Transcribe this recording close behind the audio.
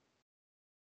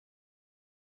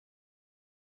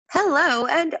Hello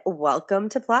and welcome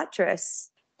to Plottress.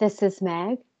 This is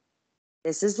Meg,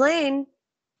 This is Lane.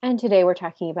 and today we're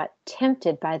talking about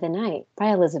Tempted by the Night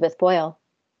by Elizabeth Boyle.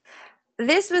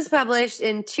 This was published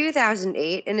in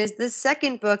 2008 and is the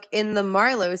second book in the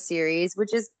Marlowe series,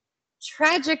 which is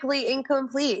tragically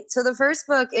incomplete. So the first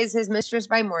book is His Mistress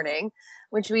by Morning,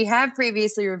 which we have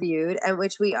previously reviewed and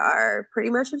which we are pretty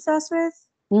much obsessed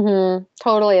with.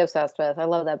 Totally obsessed with. I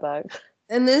love that book.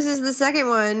 And this is the second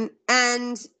one,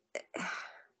 and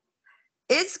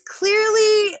it's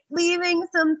clearly leaving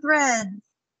some threads.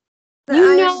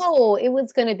 It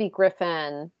was going to be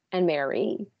Griffin and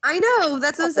Mary. I know.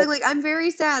 That's what I'm saying. Like, I'm very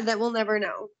sad that we'll never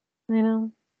know. I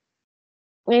know.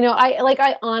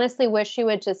 I honestly wish she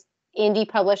would just indie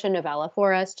publish a novella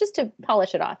for us just to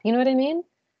polish it off. You know what I mean?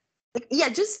 Like, yeah,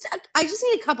 I just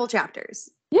need a couple chapters.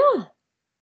 Yeah.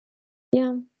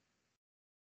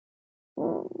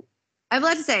 I have a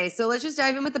lot to say, so let's just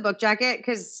dive in with the book jacket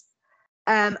because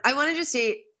I want to just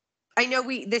say, I know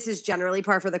this is generally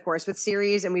par for the course with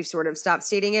series, and we've sort of stopped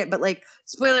stating it, but like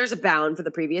spoilers abound for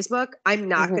the previous book. I'm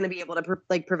not going to be able to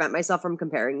prevent myself from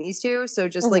comparing these two, so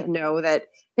just know that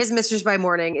His Mistress by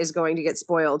Morning is going to get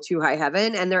spoiled to high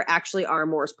heaven, and there actually are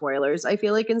more spoilers. I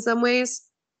feel like in some ways,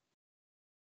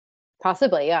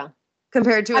 possibly, yeah.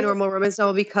 Compared to a normal romance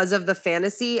novel because of the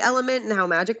fantasy element and how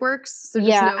magic works. So just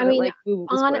know that, we will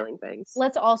be spoiling things.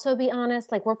 Let's also be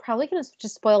honest, like we're probably going to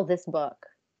just spoil this book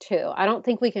too. I don't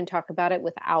think we can talk about it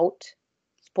without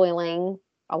spoiling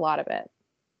a lot of it.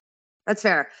 That's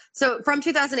fair. So from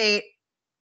 2008,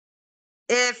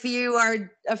 if you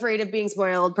are afraid of being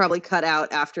spoiled, probably cut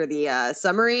out after the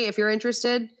summary if you're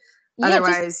interested. Yeah,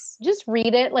 otherwise, just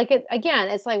read it. Like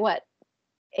it's like what,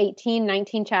 18,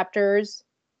 19 chapters.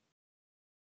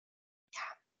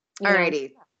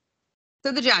 Alrighty.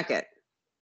 So the jacket.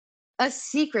 A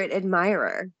secret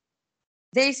admirer.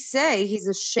 They say he's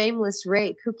a shameless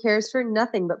rake who cares for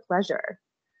nothing but pleasure.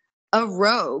 A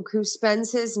rogue who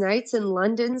spends his nights in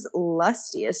London's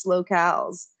lustiest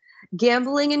locales,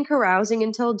 gambling and carousing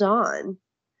until dawn.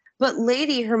 But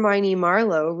Lady Hermione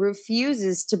Marlowe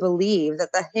refuses to believe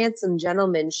that the handsome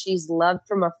gentleman she's loved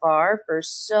from afar for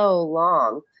so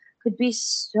long could be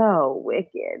so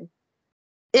wicked.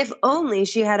 If only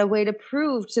she had a way to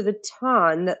prove to the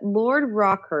ton that Lord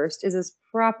Rockhurst is as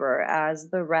proper as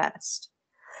the rest.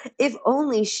 If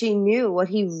only she knew what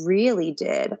he really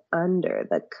did under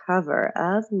the cover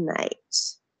of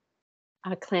night.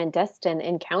 A clandestine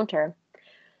encounter.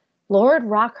 Lord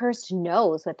Rockhurst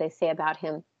knows what they say about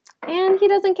him, and he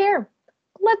doesn't care.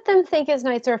 Let them think his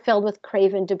nights are filled with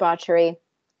craven debauchery.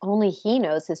 Only he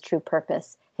knows his true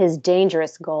purpose, his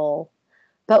dangerous goal.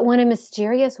 But when a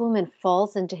mysterious woman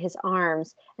falls into his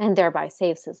arms and thereby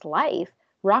saves his life,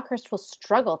 Rockhurst will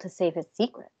struggle to save his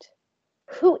secret.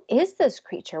 Who is this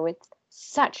creature with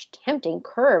such tempting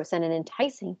curves and an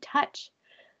enticing touch?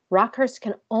 Rockhurst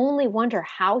can only wonder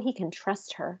how he can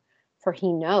trust her, for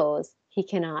he knows he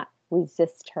cannot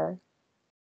resist her.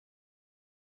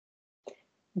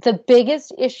 The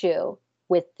biggest issue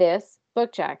with this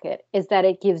book jacket is that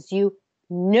it gives you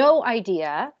no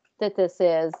idea that this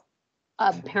is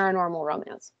a paranormal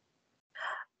romance.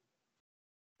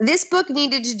 This book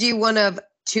needed to do one of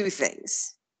two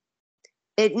things.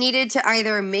 It needed to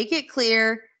either make it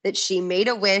clear that she made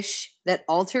a wish that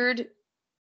altered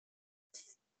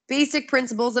basic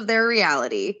principles of their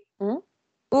reality,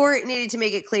 or it needed to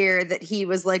make it clear that he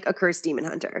was like a cursed demon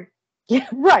hunter. Yeah,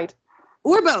 right.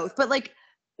 Or both. But like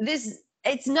this,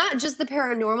 it's not just the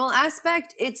paranormal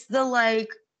aspect, it's the like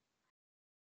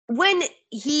when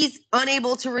he's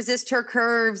unable to resist her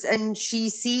curves and she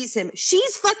sees him,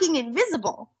 she's fucking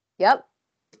invisible. Yep.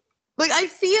 Like, I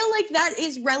feel like that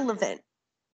is relevant.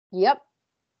 Yep.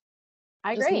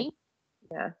 I agree.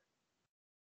 Yeah.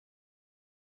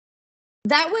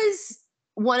 That was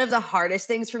one of the hardest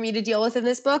things for me to deal with in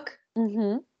this book.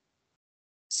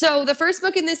 So the first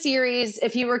book in this series,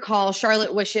 if you recall,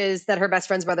 Charlotte wishes that her best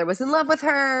friend's brother was in love with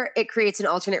her. It creates an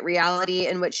alternate reality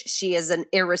in which she is an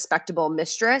irrespectable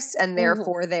mistress and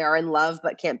therefore they are in love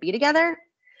but can't be together.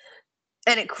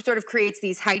 And it sort of creates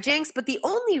these hijinks. But the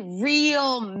only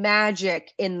real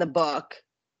magic in the book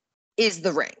is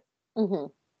the ring,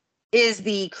 is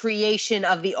the creation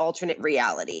of the alternate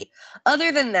reality.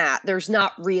 Other than that, there's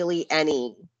not really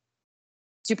any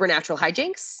supernatural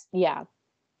hijinks. Yeah.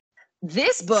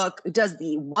 This book does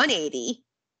the 180.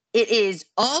 It is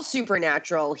all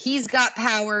supernatural. He's got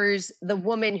powers. The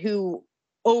woman who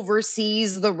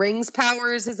oversees the ring's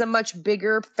powers is a much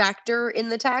bigger factor in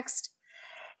the text.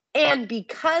 And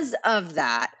because of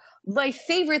that, my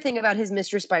favorite thing about His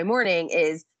Mistress by Morning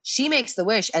is she makes the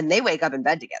wish and they wake up in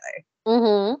bed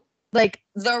together. like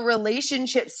the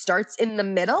relationship starts in the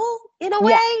middle in a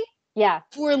way. Yeah.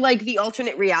 For like the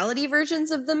alternate reality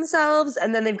versions of themselves,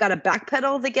 and then they've got to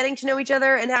backpedal the getting to know each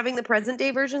other and having the present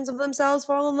day versions of themselves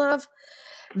fall in love.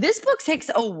 This book takes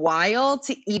a while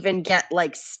to even get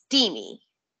like steamy.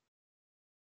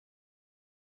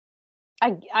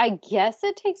 I guess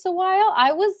it takes a while.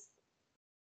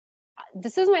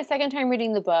 This is my second time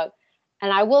reading the book,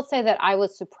 and I will say that I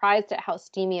was surprised at how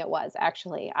steamy it was,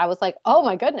 actually. I was like, oh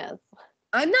my goodness.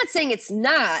 I'm not saying it's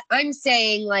not. I'm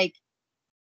saying like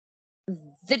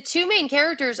the two main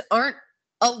characters aren't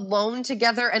alone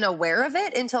together and aware of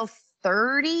it until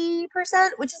 30%,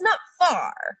 which is not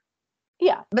far.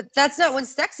 Yeah. But that's not when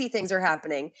sexy things are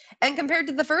happening. And compared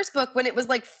to the first book, when it was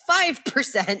like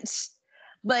 5%,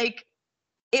 like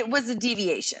it was a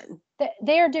deviation.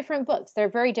 They are different books. They're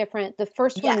very different. The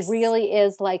first one Yes. really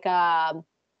is like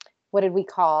what did we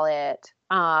call it?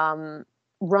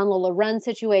 Run Lola Run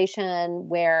situation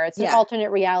where it's an alternate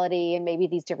reality, and maybe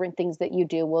these different things that you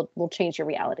do will change your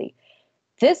reality.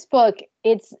 This book,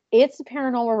 it's a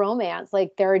paranormal romance.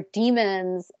 Like there are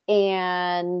demons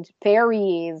and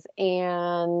fairies,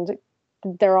 and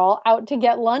they're all out to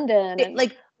get London. And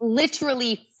like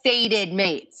literally fated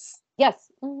mates.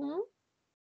 Yes. Mm-hmm.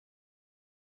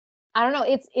 I don't know.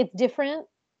 It's different.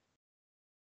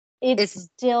 It's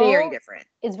still very different.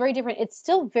 It's very different. It's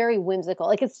still very whimsical.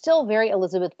 Like it's still very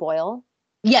Elizabeth Boyle.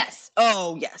 Yes.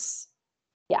 Oh, yes.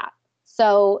 Yeah.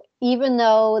 So even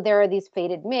though there are these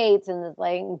fated mates and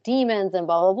like demons and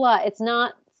blah blah blah, it's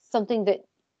not something that.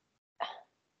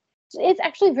 It's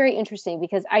actually very interesting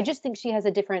because I just think she has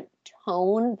a different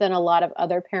tone than a lot of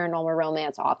other paranormal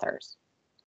romance authors.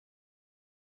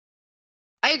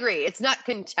 I agree. It's not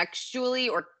contextually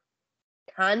or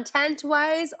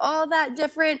content-wise all that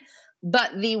different,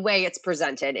 but the way it's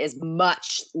presented is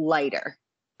much lighter.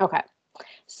 Okay.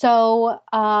 So,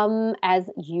 as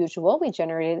usual, we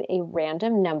generated a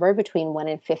random number between 1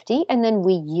 and 50, and then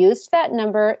we used that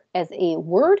number as a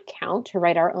word count to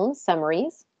write our own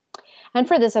summaries. And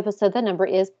for this episode, the number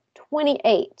is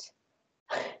 28.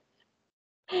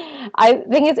 I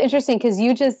think it's interesting because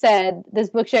you just said this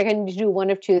book check can do one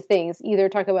of two things: either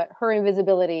talk about her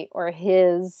invisibility or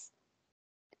his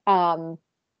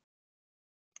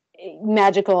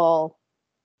magical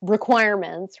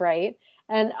requirements, right?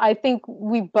 And I think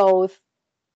we both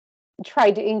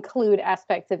tried to include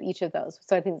aspects of each of those.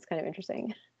 So I think it's kind of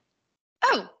interesting.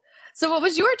 Oh, so what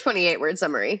was your 28-word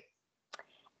summary?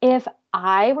 If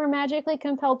I were magically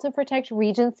compelled to protect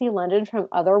Regency London from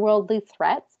otherworldly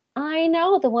threats, I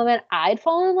know the woman I'd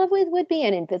fall in love with would be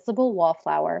an invisible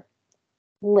wallflower.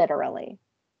 Literally.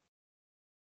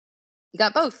 You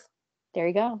got both. There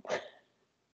you go.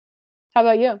 How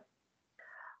about you?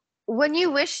 When you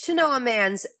wish to know a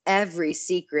man's every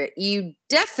secret, you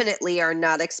definitely are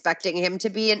not expecting him to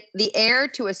be the heir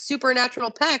to a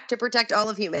supernatural pact to protect all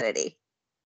of humanity.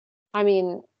 I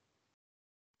mean,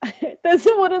 that's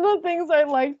one of the things I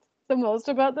liked the most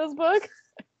about this book.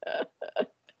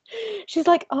 She's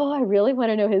like, oh, I really want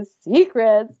to know his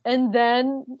secrets. And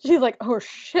then she's like, oh,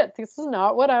 shit, this is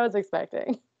not what I was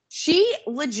expecting. She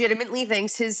legitimately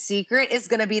thinks his secret is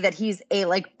going to be that he's a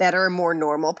like better, more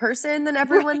normal person than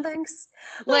everyone thinks.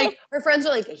 Like her friends are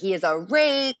like, he is a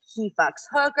rake, he fucks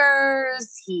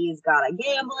hookers, he's got a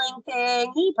gambling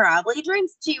thing, he probably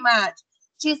drinks too much.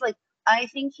 She's like, I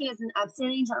think he is an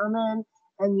upstanding gentleman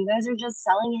and you guys are just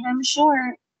selling him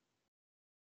short.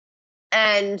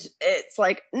 And it's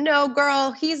like, no,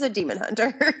 girl, he's a demon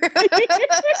hunter.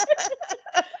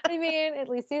 I mean, at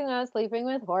least he's not sleeping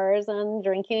with whores and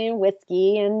drinking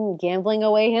whiskey and gambling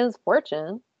away his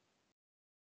fortune.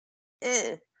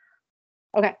 Okay.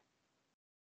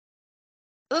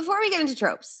 Before we get into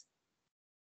tropes,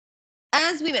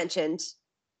 as we mentioned,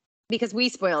 because we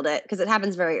spoiled it, because it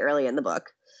happens very early in the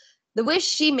book, the wish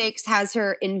she makes has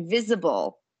her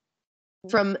invisible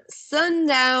from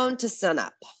sundown to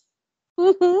sunup.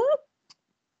 Mm-hmm.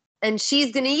 And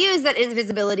she's going to use that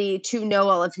invisibility to know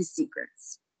all of his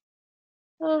secrets.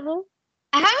 Uh-huh.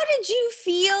 How did you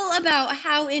feel about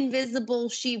how invisible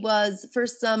she was for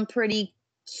some pretty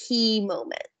key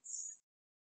moments?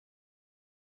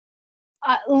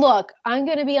 Look, I'm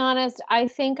going to be honest. I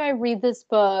think I read this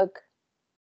book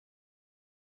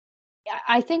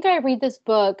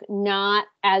not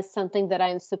as something that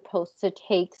I'm supposed to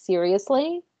take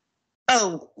seriously.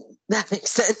 Oh, that makes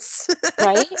sense.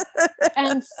 Right?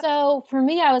 And so for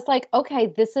me, I was like, okay,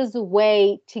 this is a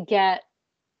way to get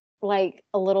like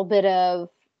a little bit of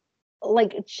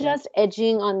like just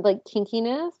edging on like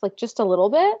kinkiness, like just a little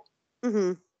bit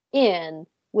in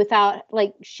without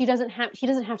like he doesn't have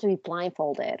to be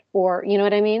blindfolded or you know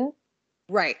what I mean?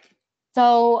 Right.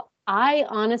 So I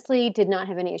honestly did not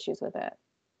have any issues with it.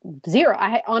 Zero.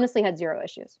 I honestly had zero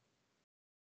issues.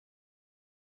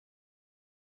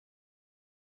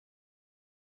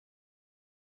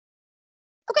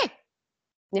 Okay.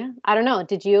 Yeah. I don't know.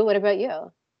 Did you? What about you?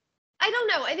 I don't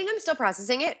know. I think I'm still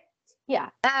processing it. Yeah.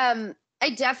 I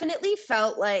definitely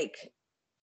felt like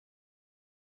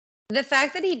the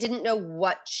fact that he didn't know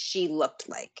what she looked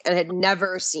like and had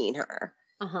never seen her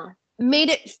Uh-huh. made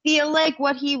it feel like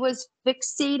what he was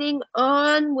fixating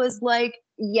on was like,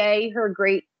 yay, her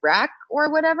great wreck or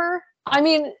whatever. I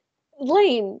mean,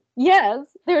 Lane, yes.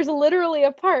 There's literally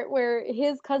a part where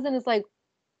his cousin is like,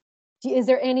 is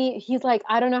there any, he's like,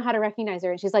 I don't know how to recognize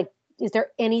her. And she's like, is there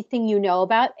anything you know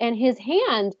about? And his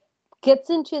hand gets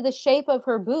into the shape of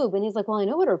her boob. And he's like, well, I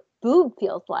know what her boob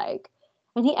feels like.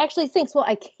 And he actually thinks, well,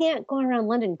 I can't go around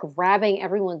London grabbing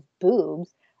everyone's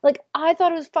boobs. Like, I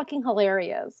thought it was fucking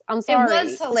hilarious. I'm It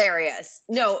was sorry. hilarious.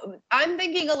 No, I'm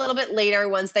thinking a little bit later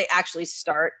once they actually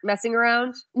start messing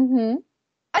around. Mm-hmm.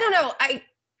 I don't know. I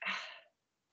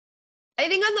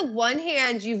think on the one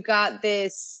hand, you've got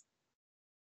this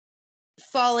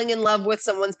falling in love with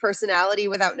someone's personality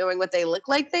without knowing what they look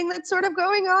like thing that's sort of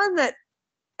going on that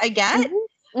I get.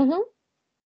 Mm-hmm. Mm-hmm.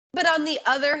 But on the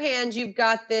other hand, you've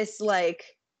got this like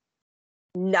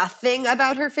nothing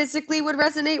about her physically would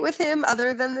resonate with him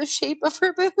other than the shape of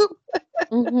her boob.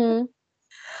 Mm-hmm.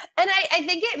 And I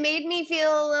think it made me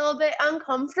feel a little bit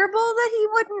uncomfortable that he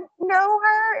wouldn't know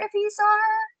her if he saw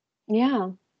her. Yeah.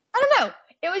 I don't know.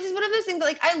 It was just one of those things that,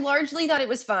 like, I largely thought it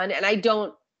was fun, and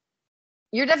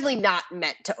you're definitely not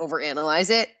meant to overanalyze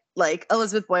it. Like,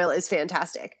 Elizabeth Boyle is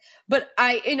fantastic. But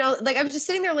like, I was just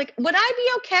sitting there like, would I be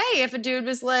okay if a dude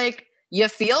was like, you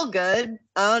feel good?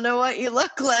 I don't know what you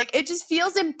look like. It just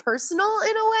feels impersonal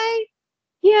in a way.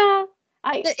 Yeah.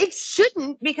 It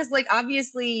shouldn't, because, like,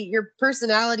 obviously your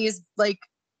personality is, like,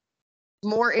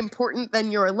 more important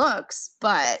than your looks,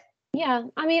 but Yeah.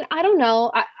 I mean, I don't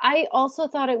know. I also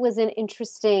thought it was an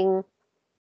interesting,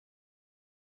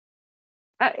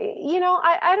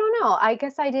 I don't know. I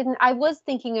guess I didn't, I was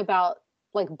thinking about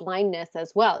like blindness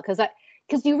as well.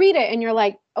 Because you read it and you're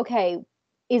like, okay,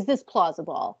 is this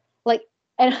plausible? Like,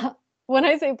 and when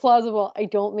I say plausible, I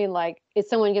don't mean like, is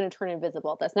someone going to turn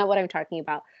invisible? That's not what I'm talking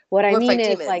about. What I or mean fight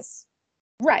is like, demons.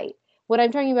 right. What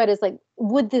I'm talking about is like,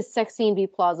 would this sex scene be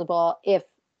plausible if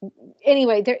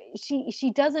anyway,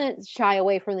 she doesn't shy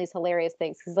away from these hilarious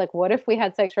things. He's like, what if we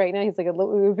had sex right now? He's like, it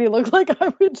would be look like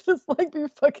I would just like be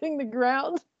fucking the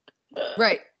ground.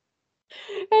 Right.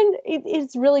 And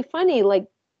it's really funny. Like,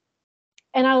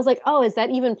 and I was like, oh, is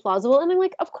that even plausible? And I'm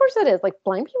like, of course it is. Like,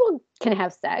 blind people can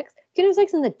have sex. You can have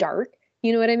sex in the dark.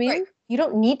 You know what I Right. mean? You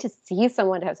don't need to see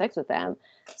someone to have sex with them.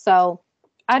 So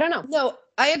I don't know. No,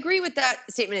 I agree with that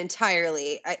statement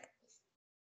entirely.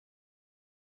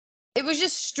 It was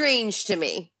just strange to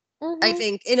me. I Mm-hmm.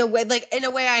 think in a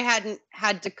way I hadn't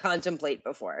had to contemplate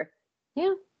before.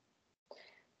 Yeah.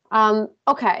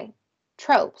 Okay.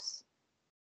 Tropes.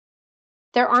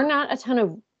 There are not a ton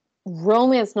of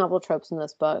romance novel tropes in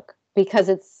this book because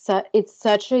it's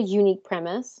such a unique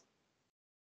premise.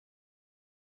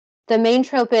 The main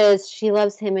trope is she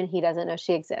loves him and he doesn't know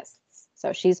she exists.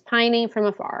 So she's pining from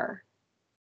afar.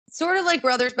 Sort of like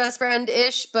brother's best friend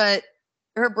ish, but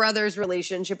her brother's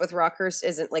relationship with Rockhurst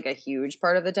isn't like a huge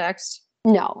part of the text.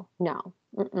 No, no.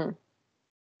 Mm-mm.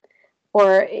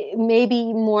 Or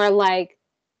maybe more like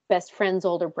best friend's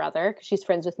older brother because she's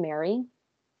friends with Mary.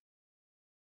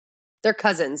 They're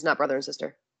cousins, not brother and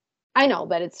sister. I know,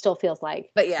 but it still feels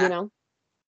like, But yeah.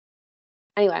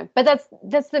 Anyway, but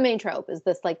that's the main trope is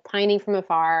this like pining from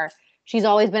afar. She's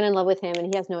always been in love with him and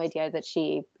he has no idea that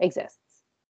she exists.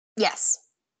 Yes.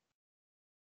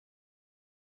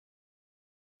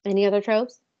 Any other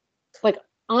tropes? Like,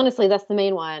 honestly, that's the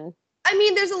main one. I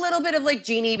mean, there's a little bit of like,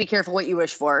 Jeannie, be careful what you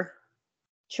wish for.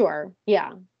 Sure.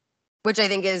 Yeah. Which I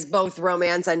think is both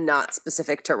romance and not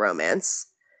specific to romance.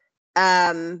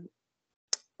 There's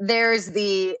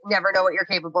the never know what you're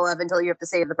capable of until you have to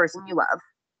save the person you love.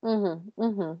 Mm-hmm.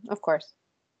 Mm-hmm. Of course.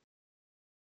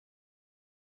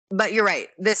 But you're right.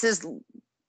 This is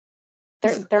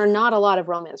There are not a lot of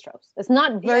romance tropes. It's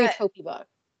not very tropey book.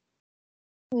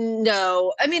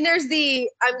 No. I mean, there's the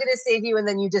I'm gonna save you and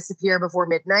then you disappear before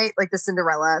midnight, like the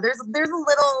Cinderella. There's a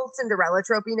little Cinderella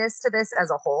tropiness to this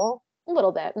as a whole. A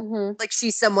little bit. Mm-hmm. Like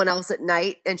she's someone else at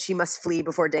night and she must flee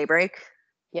before daybreak.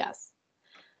 Yes.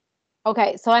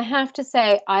 Okay, so I have to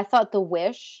say, I thought The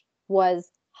Wish was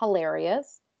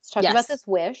hilarious. Let's talk about this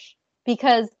wish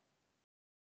because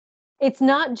it's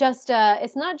not just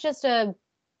a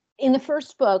in the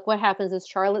first book, what happens is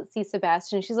Charlotte sees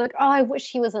Sebastian and she's like, oh, I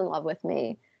wish he was in love with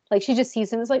me. Like she just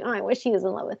sees him, it's like, oh, I wish he was in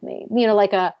love with me.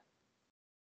 Like a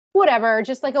whatever,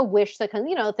 just like a wish that can,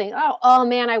 think, oh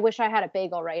man, I wish I had a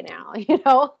bagel right now,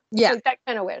 Yeah. like that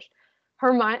kind of wish.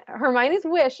 Hermione's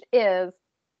wish is,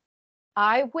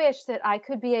 I wish that I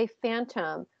could be a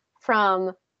phantom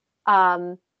from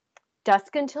um,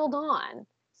 dusk until dawn,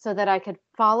 so that I could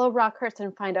follow Rockhurst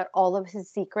and find out all of his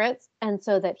secrets, and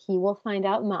so that he will find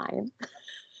out mine.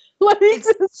 Like,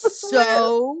 It's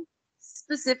so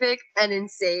specific and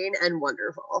insane and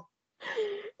wonderful.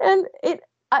 and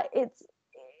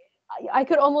I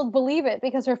could almost believe it,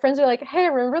 because her friends are like, "Hey,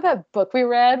 remember that book we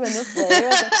read when this lady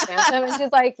was a phantom?" And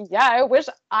she's like, "Yeah, I wish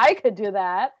I could do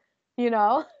that."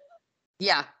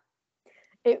 Yeah.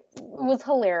 It was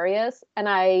hilarious, and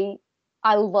I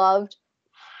loved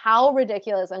how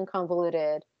ridiculous and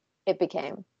convoluted it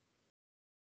became.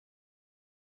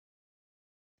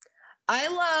 I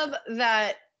love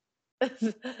that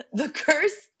the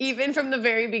curse, even from the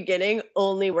very beginning,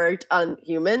 only worked on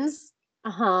humans.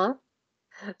 Uh-huh.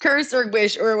 Curse or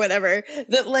wish or whatever.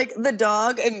 That like the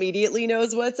dog immediately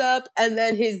knows what's up, and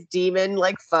then his demon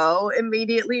like foe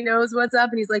immediately knows what's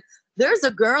up, and he's like, "There's a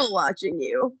girl watching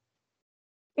you."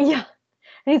 Yeah.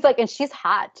 And he's like, and she's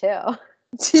hot too.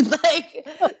 Like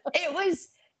it was.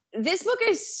 This book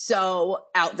is so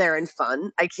out there and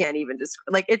fun. I can't even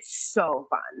describe. Like it's so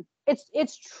fun.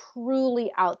 It's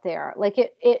truly out there. Like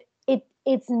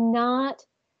it's not.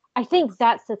 I think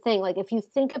that's the thing. Like, if you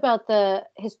think about the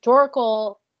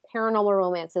historical paranormal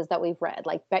romances that we've read,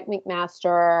 like Beck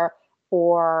McMaster,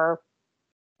 or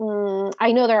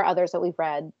I know there are others that we've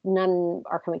read. None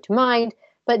are coming to mind,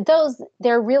 but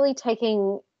they're really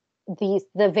taking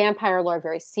the vampire lore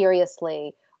very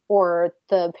seriously, or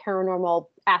the paranormal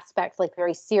aspects like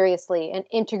very seriously, and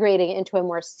integrating it into a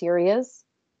more serious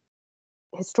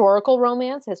historical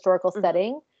romance, historical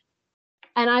setting.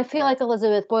 And I feel like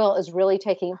Elizabeth Boyle is really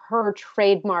taking her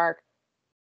trademark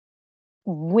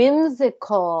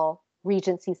whimsical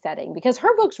Regency setting, because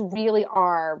her books really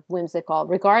are whimsical,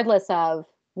 regardless of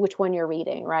which one you're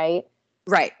reading, right?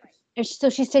 Right. And so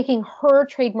she's taking her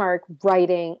trademark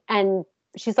writing, and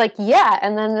she's like, yeah,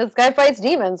 and then this guy fights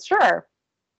demons, sure.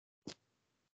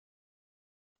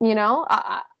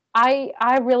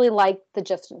 I really like the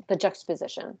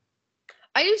juxtaposition.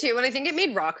 I do too, and I think it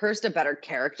made Rockhurst a better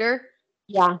character.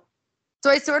 Yeah. So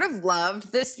I sort of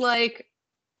loved this like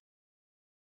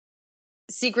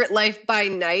secret life by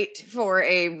night for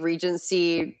a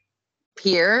Regency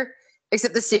peer,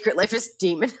 except the secret life is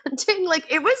demon hunting.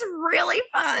 Like it was really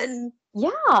fun.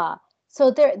 Yeah.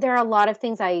 So there are a lot of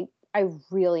things I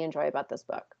really enjoy about this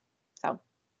book. So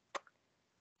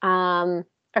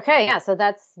okay, yeah, so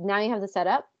that's, now you have the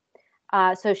setup.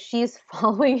 So she's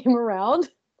following him around,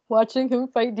 watching him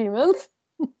fight demons.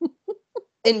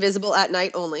 Invisible at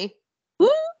night only.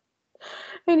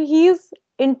 And he's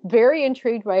very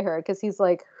intrigued by her, because he's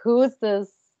like, who is this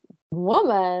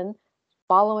woman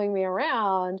following me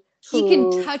around? He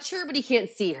can touch her, but he can't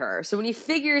see her. So when he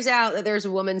figures out that there's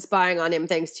a woman spying on him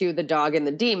thanks to the dog and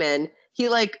the demon, he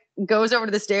like goes over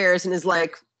to the stairs and is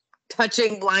like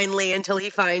touching blindly until he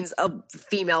finds a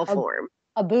female form.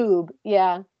 A boob,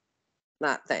 yeah.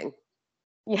 That thing.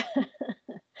 Yeah.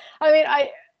 I mean,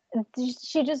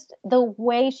 she just, the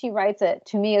way she writes it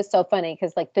to me is so funny,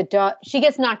 because like the dog, she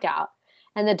gets knocked out,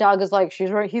 and the dog is like,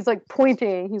 he's like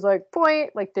pointing, he's like,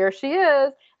 point, like there she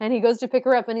is, and he goes to pick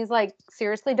her up, and he's like,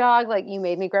 seriously, dog, like you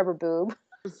made me grab her boob.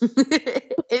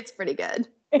 It's pretty good.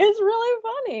 It's really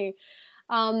funny.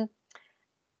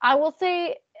 I will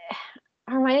say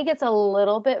Hermione gets a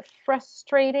little bit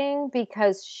frustrating,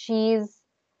 because she's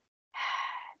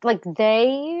like,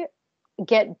 they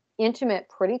get intimate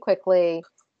pretty quickly.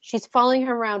 She's following him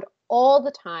around all the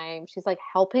time. She's like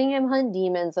helping him hunt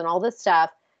demons and all this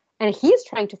stuff. And he's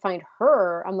trying to find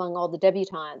her among all the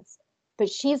debutantes. But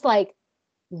she's like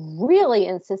really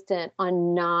insistent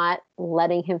on not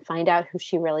letting him find out who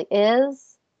she really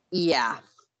is. Yeah.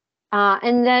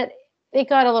 And that it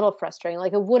got a little frustrating.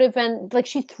 Like, it would have been like,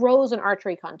 she throws an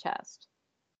archery contest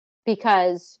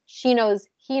because he knows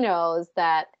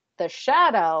that the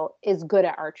Shadow is good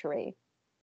at archery.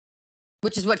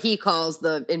 Which is what he calls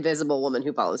the invisible woman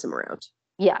who follows him around.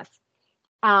 Yes.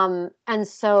 And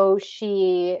so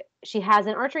she has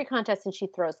an archery contest, and she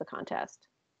throws the contest.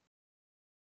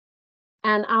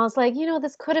 And I was like,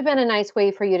 this could have been a nice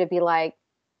way for you to be like,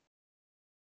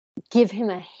 give him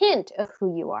a hint of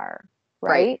who you are,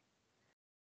 right?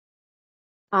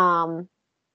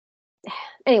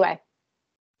 Anyway,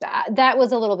 that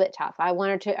was a little bit tough. I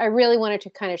really wanted to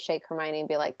kind of shake Hermione and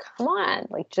be like, come on,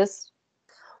 like, just,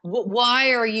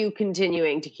 why are you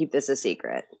continuing to keep this a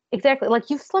secret? Exactly. Like,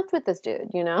 you've slept with this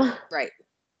dude, Right.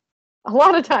 A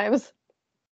lot of times.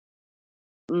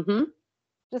 Mm-hmm.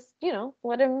 Just,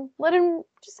 let him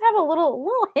just have a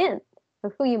little hint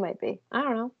of who you might be. I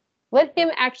don't know. Let him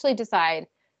actually decide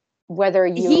whether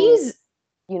He's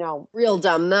you know, real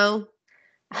dumb though.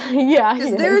 yeah, he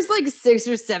Because is. there's like 6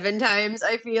 or 7 times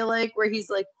I feel like where he's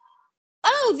like,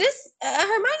 "Oh, this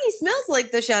Hermione smells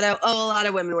like the shadow. Oh, a lot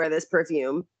of women wear this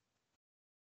perfume.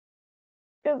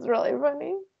 It's really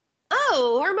funny.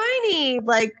 Oh, Hermione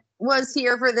like was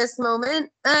here for this moment.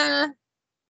 Can't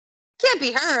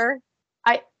be her."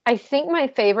 I think my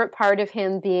favorite part of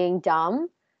him being dumb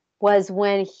was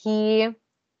when he I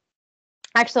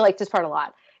actually like this part a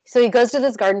lot. So he goes to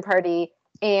this garden party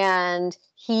and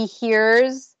he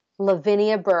hears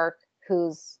Lavinia Burke,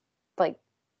 who's like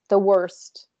the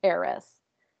worst heiress.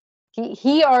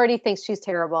 He already thinks she's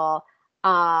terrible.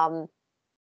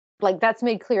 Like that's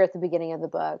made clear at the beginning of the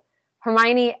book.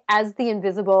 Hermione, as the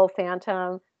invisible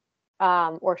phantom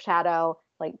or shadow,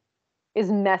 like is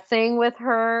messing with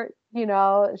her.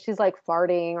 She's like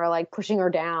farting or like pushing her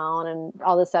down and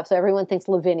all this stuff. So everyone thinks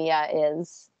Lavinia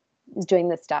is doing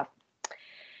this stuff.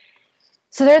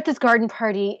 So they're at this garden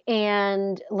party,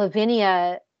 and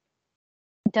Lavinia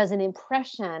does an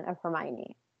impression of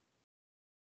Hermione.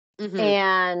 Mm-hmm.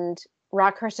 And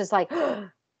Rockhurst is like, oh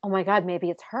my God, maybe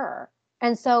it's her.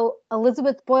 And so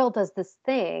Elizabeth Boyle does this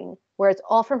thing where it's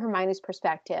all from Hermione's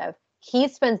perspective. He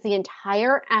spends the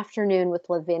entire afternoon with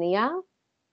Lavinia,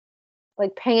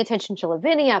 like paying attention to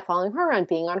Lavinia, following her around,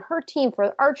 being on her team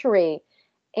for archery.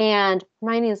 And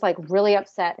Hermione is like really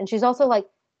upset. And she's also like,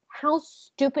 how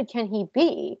stupid can he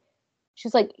be?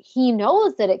 She's like, he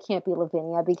knows that it can't be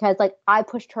Lavinia because like I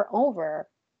pushed her over.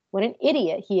 What an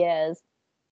idiot he is.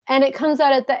 And it comes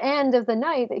out at the end of the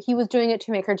night that he was doing it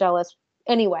to make her jealous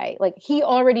anyway. Like he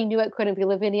already knew it couldn't be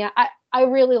Lavinia. I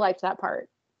really liked that part.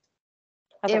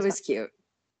 It was cute.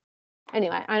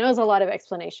 Anyway, I know it's a lot of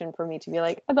explanation for me to be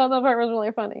like, I thought that part was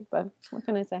really funny, but what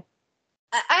can I say?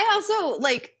 I also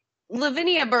like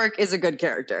Lavinia Burke is a good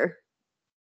character.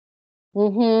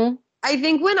 Mm-hmm. I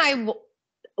think what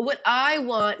I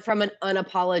want from an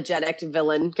unapologetic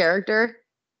villain character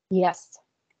Yes.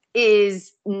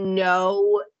 is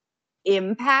no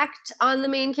impact on the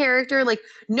main character, like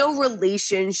no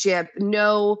relationship,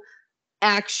 no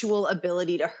actual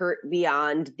ability to hurt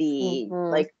beyond the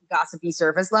like gossipy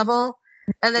surface level.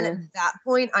 And then at that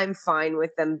point, I'm fine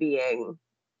with them being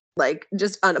like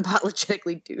just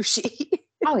unapologetically douchey.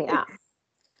 Oh yeah.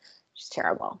 She's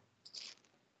terrible.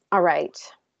 All right.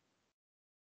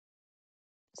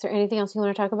 Is there anything else you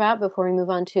want to talk about before we move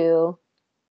on to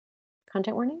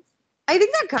content warnings? I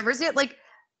think that covers it. Like,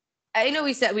 I know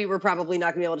we said we were probably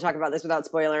not gonna be able to talk about this without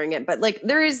spoiling it, but like I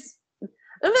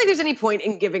don't think there's any point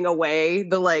in giving away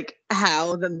the like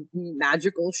how the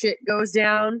magical shit goes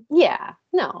down. Yeah.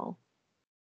 No.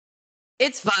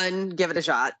 It's fun. Give it a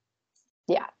shot.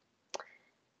 Yeah.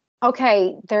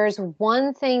 Okay. There's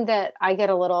one thing that I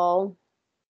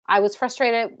was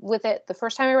frustrated with it the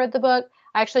first time I read the book.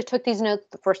 I actually took these notes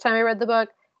the first time I read the book,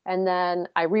 and then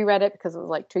I reread it because it was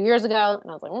like 2 years ago, and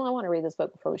I was like, well, I want to read this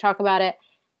book before we talk about it.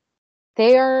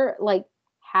 They're like,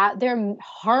 they're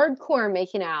hardcore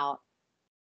making out.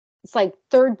 It's like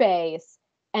third base,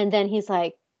 and then he's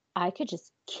like, I could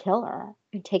just kill her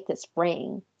and take this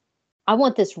ring. I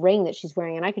want this ring that she's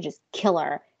wearing, and I could just kill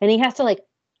her. And he has to like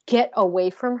get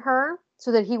away from her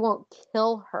so that he won't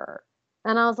kill her.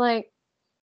 And I was like,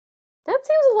 that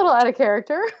seems a little out of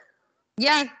character.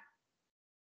 Yeah.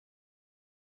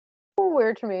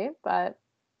 Weird to me, but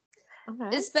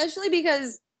okay. Especially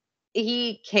because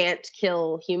he can't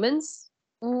kill humans.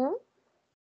 Mm-hmm.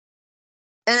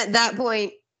 And at that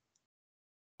point,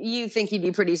 you think he'd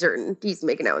be pretty certain he's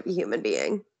making out with a human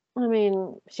being. I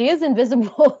mean, she is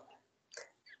invisible.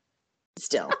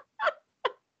 Still.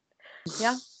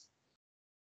 Yeah.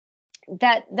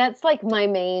 That's like my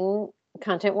main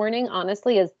content warning,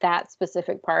 honestly, is that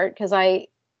specific part, because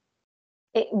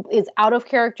it's out of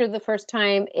character the first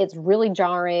time. It's really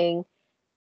jarring.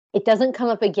 It doesn't come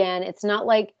up again. It's not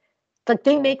like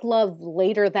they make love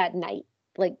later that night,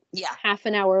 like half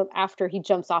an hour after he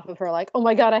jumps off of her, like, oh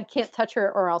my God, I can't touch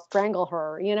her or I'll strangle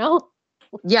her,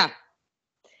 Yeah.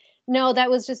 No, that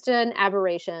was just an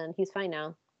aberration. He's fine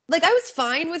now. Like, I was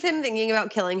fine with him thinking about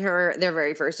killing her their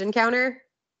very first encounter.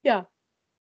 Yeah.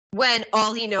 When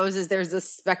all he knows is there's a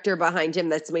specter behind him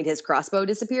that's made his crossbow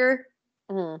disappear.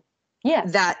 Mm-hmm.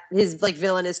 Yes. That his like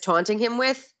villain is taunting him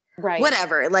with. Right.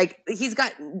 Whatever. Like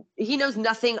he knows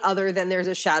nothing other than there's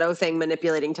a shadow thing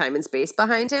manipulating time and space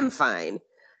behind him. Fine.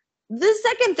 The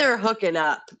second they're hooking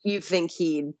up, you think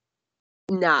he'd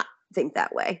not think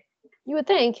that way. You would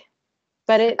think.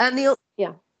 But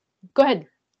yeah. Go ahead.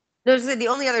 The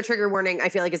only other trigger warning I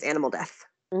feel like is animal death.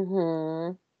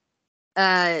 Mm-hmm.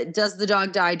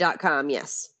 Doesthedogdie.com,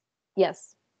 yes.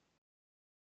 Yes.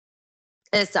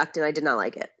 It sucked and I did not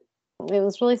like it. It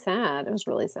was really sad. It was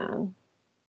really sad.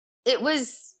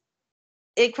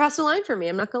 It crossed the line for me,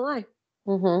 I'm not gonna lie.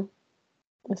 Mm-hmm.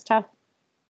 It's tough.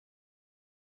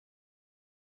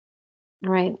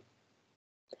 All right.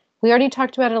 We already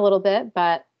talked about it a little bit,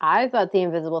 but I thought the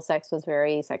invisible sex was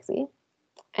very sexy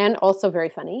and also very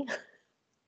funny.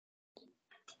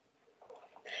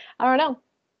 I don't know.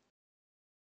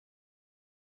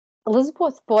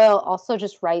 Elizabeth Boyle also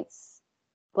just writes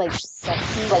like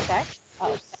sexy sex.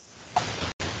 Oh.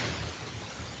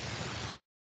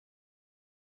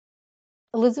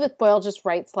 Elizabeth Boyle just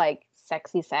writes like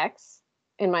sexy sex,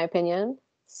 in my opinion.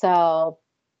 So,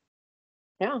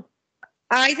 yeah.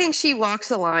 I think she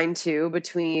walks a line too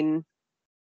between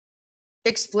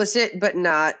explicit but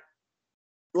not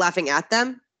laughing at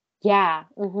them. Yeah.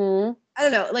 Mm-hmm. I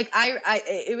don't know. Like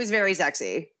it was very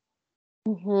sexy.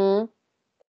 Mm-hmm.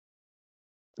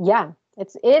 Yeah.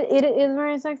 It is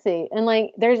very sexy. And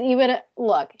like there's even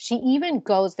look, she even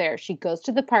goes there. She goes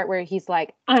to the part where he's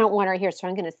like, I don't want her here, so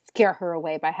I'm gonna scare her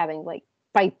away by being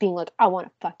like, I want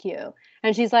to fuck you.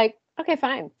 And she's like, okay,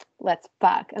 fine, let's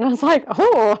fuck. And I was like,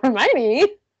 oh, Hermione.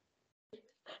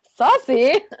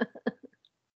 Saucy.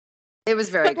 It was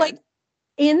very But like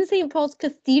in St. Paul's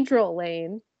Cathedral,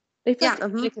 Lane. They fucked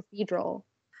in a cathedral.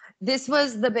 This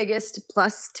was the biggest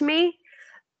plus to me.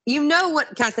 You know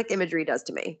what Catholic imagery does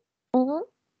to me. Mm-hmm.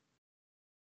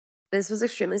 This was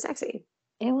extremely sexy.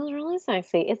 It was really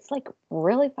sexy. It's like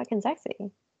really fucking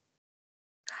sexy.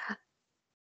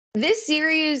 This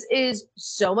series is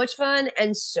so much fun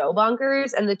and so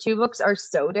bonkers, and the two books are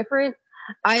so different.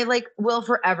 I will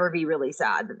forever be really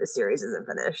sad that the series isn't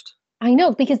finished. I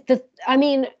know, because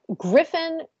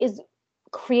Griffin is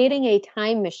creating a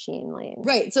time machine, Lane.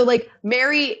 Right. So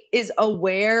Mary is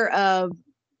aware of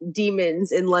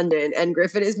demons in London and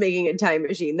Griffin is making a time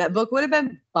machine. That book would have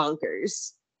been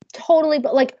bonkers. Totally,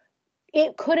 but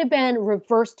it could have been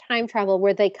reverse time travel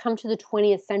where they come to the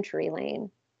 20th century,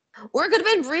 Lane. Or it could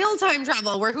have been real time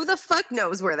travel where who the fuck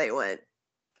knows where they went.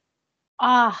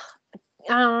 I'm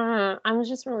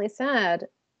just really sad.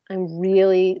 I'm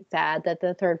really sad that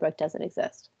the third book doesn't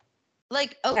exist.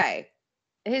 Okay.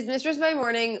 His Mistress by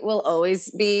Morning will always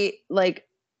be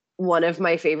one of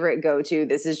my favorite go-to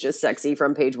This Is Just Sexy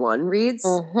from page 1 reads.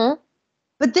 Mm-hmm.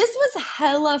 But this was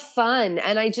hella fun.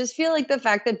 And I just feel like the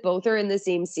fact that both are in the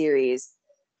same series,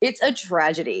 it's a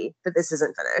tragedy that this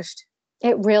isn't finished.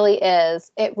 It really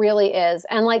is. It really is.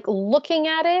 And looking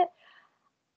at it,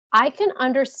 I can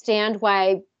understand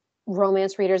why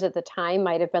romance readers at the time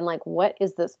might have been like, what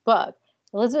is this book?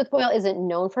 Elizabeth Boyle isn't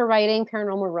known for writing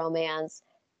paranormal romance.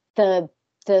 The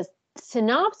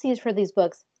synopses for these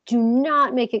books do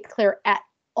not make it clear at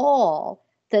all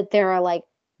that there are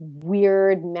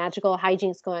weird magical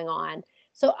hijinks going on.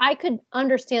 So I could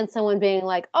understand someone being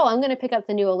like, oh, I'm going to pick up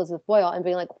the new Elizabeth Boyle and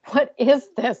being like, what is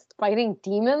this? Fighting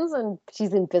demons and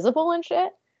she's invisible and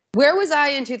shit? Where was I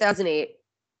in 2008?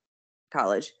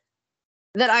 College.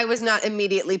 That I was not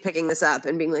immediately picking this up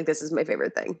and being like, this is my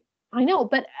favorite thing. I know,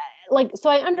 but so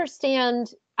I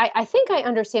understand. I think I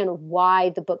understand why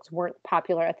the books weren't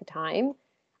popular at the time.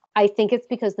 I think it's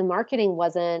because the marketing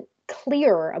wasn't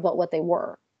clear about what they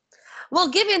were. Well,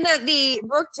 given that the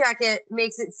book jacket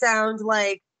makes it sound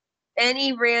like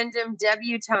any random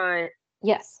debutante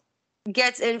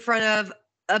gets in front of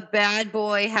a bad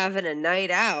boy having a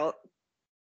night out.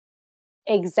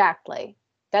 Exactly.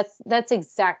 That's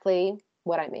exactly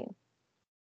what I mean.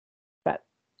 But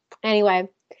anyway,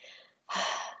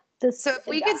 so if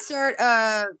we could start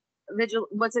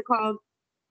what's it called?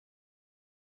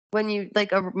 When you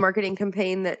a marketing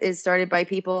campaign that is started by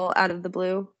people out of the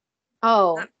blue.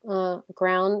 Oh,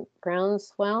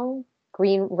 groundswell,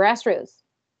 green grassroots.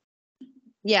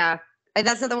 Yeah,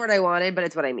 that's not the word I wanted, but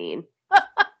it's what I mean.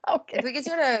 Okay. If we could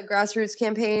start a grassroots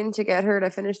campaign to get her to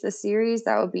finish this series,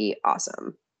 that would be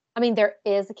awesome. I mean, there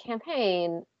is a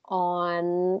campaign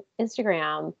on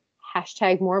Instagram,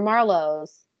 #more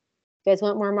Marlowes. You guys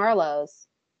want more Marlowes?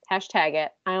 Hashtag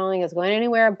it. I don't think it's going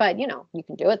anywhere, but you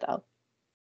can do it though.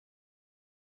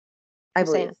 I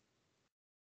believe.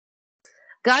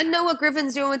 God know what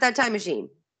Griffin's doing with that time machine.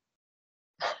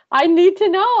 I need to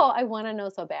know. I want to know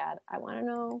so bad. I want to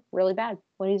know really bad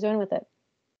what he's doing with it.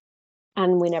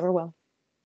 And we never will.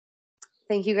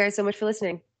 Thank you guys so much for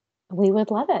listening. We would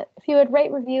love it if you would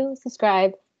rate, review,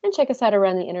 subscribe, and check us out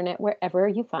around the internet wherever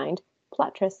you find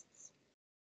Plottress.